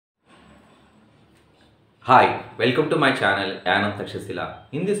Hi, welcome to my channel Anand Takshashila.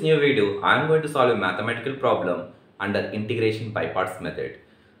 In this new video, I am going to solve a mathematical problem under integration by parts method.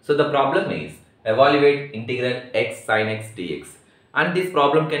 So the problem is evaluate integral x sin x dx, and this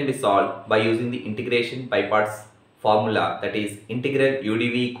problem can be solved by using the integration by parts formula, that is integral u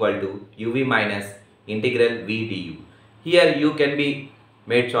dv equal to uv minus integral v du. Here you can be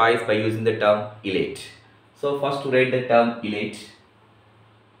made choice by using the term elate. So first to write the term elate.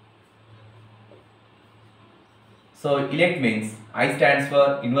 So elect means I stands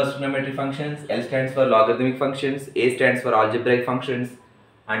for inverse trigonometric functions, L stands for logarithmic functions, A stands for algebraic functions,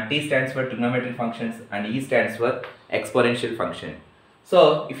 and T stands for trigonometric functions, and E stands for exponential function.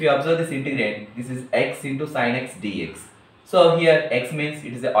 So if you observe this integrand, this is x into sin x dx. So here x means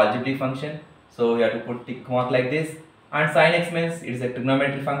it is an algebraic function, so you have to put tick mark like this, and sin x means it is a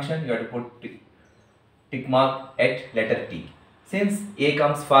trigonometric function, you have to put tick mark at letter T. Since A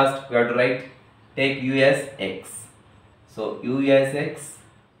comes first, we have to write take U as x. So u as x,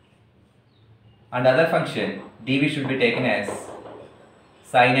 and other function dv should be taken as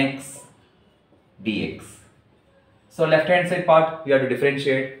sin x dx. So left hand side part we have to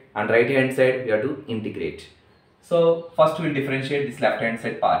differentiate, and right hand side we have to integrate. So first we will differentiate this left hand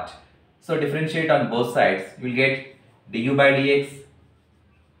side part. So differentiate on both sides, you will get du by dx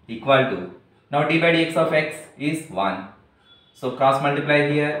equal to, now d by dx of x is 1. So cross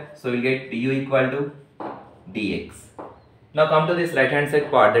multiply here, so we will get du equal to dx. Now come to this right hand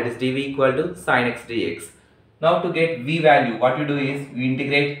side part, that is dv equal to sin x dx. Now to get v value, what you do is we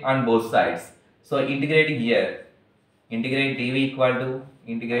integrate on both sides. So integrating here, integrate dv equal to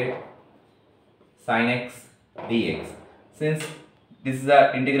integrate sin x dx. Since this is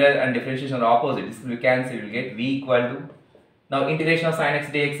the integral and differentiation are opposite, this will be cancelled, you will get v equal to, now integration of sin x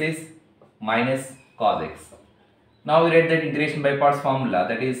dx is minus cos x. Now we write that integration by parts formula,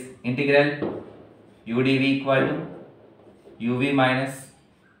 that is integral u dv equal to uv minus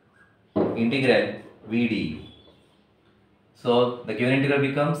integral v du. So the given integral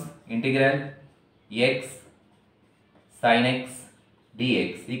becomes integral x sin x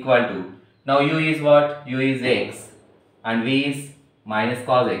dx equal to, now u is what? U is x and v is minus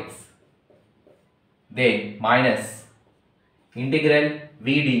cos x, then minus integral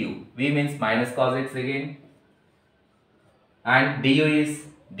v du, v means minus cos x again, and du is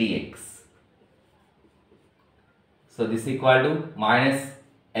dx. So this is equal to minus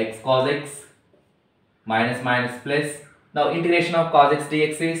x cos x minus minus plus. Now integration of cos x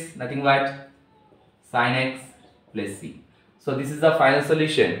dx is nothing but sin x plus c. So this is the final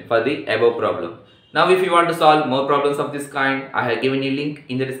solution for the above problem. Now if you want to solve more problems of this kind, I have given you link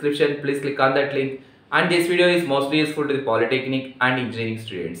in the description. Please click on that link. And this video is mostly useful to the polytechnic and engineering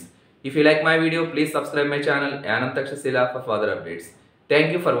students. If you like my video, please subscribe my channel Anand Takshashila for further updates.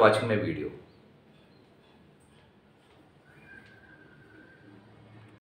 Thank you for watching my video.